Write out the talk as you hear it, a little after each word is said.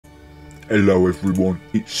Hello everyone,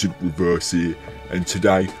 it's Symproverse here, and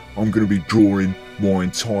today I'm going to be drawing my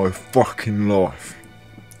entire fucking life.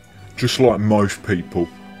 Just like most people,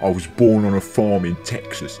 I was born on a farm in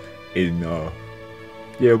Texas in,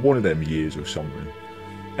 one of them years or something.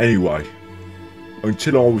 Anyway,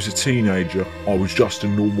 until I was a teenager, I was just a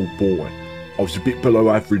normal boy. I was a bit below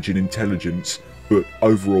average in intelligence, but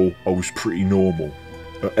overall I was pretty normal.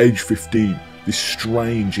 At age 15, this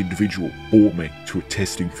strange individual brought me to a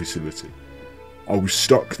testing facility. I was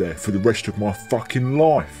stuck there for the rest of my fucking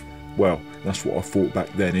life. Well, that's what I thought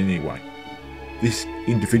back then anyway. This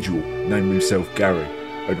individual named himself Gary,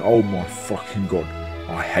 and oh my fucking god,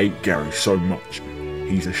 I hate Gary so much.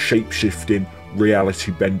 He's a shape-shifting,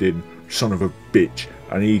 reality-bending son of a bitch,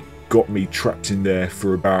 and he got me trapped in there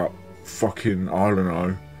for about fucking, I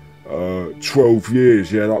don't know, 12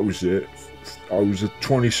 years, yeah, that was it. I was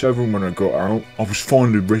 27 when I got out. I was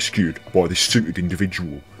finally rescued by this suited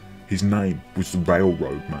individual. His name was the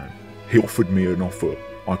Railroad Man. He offered me an offer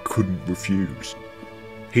I couldn't refuse.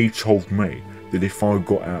 He told me that if I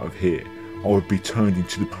got out of here, I would be turned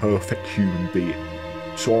into the perfect human being.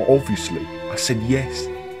 So obviously, I said yes.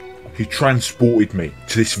 He transported me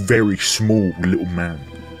to this very small little man.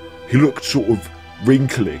 He looked sort of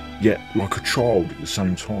wrinkly, yet like a child at the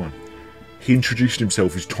same time. He introduced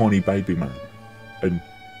himself as Tiny Baby Man, and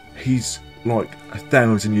he's like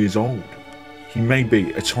 1,000 years old. He may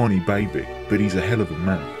be a tiny baby, but he's a hell of a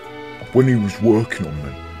man. When he was working on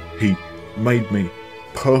me, he made me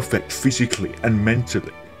perfect physically and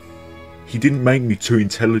mentally. He didn't make me too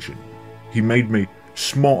intelligent. He made me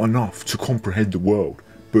smart enough to comprehend the world,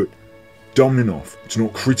 but dumb enough to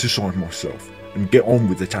not criticise myself and get on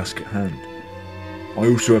with the task at hand. I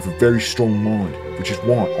also have a very strong mind, which is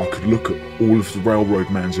why I could look at all of the Railroad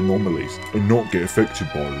Man's anomalies and not get affected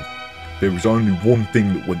by them. There was only one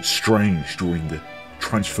thing that went strange during the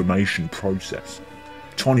transformation process.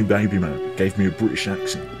 Tiny Baby Man gave me a British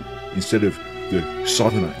accent instead of the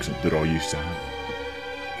southern accent that I used to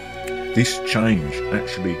have. This change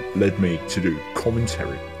actually led me to do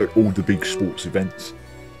commentary at all the big sports events.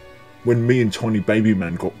 When me and Tiny Baby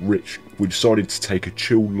Man got rich, we decided to take a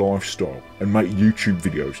chill lifestyle and make YouTube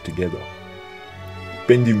videos together.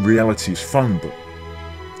 Bending reality is fun, but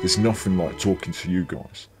there's nothing like talking to you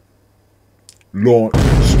guys. Like,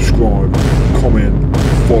 subscribe, comment,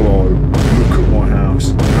 follow, look at my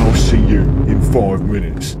house, and I'll see you in 5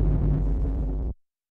 minutes.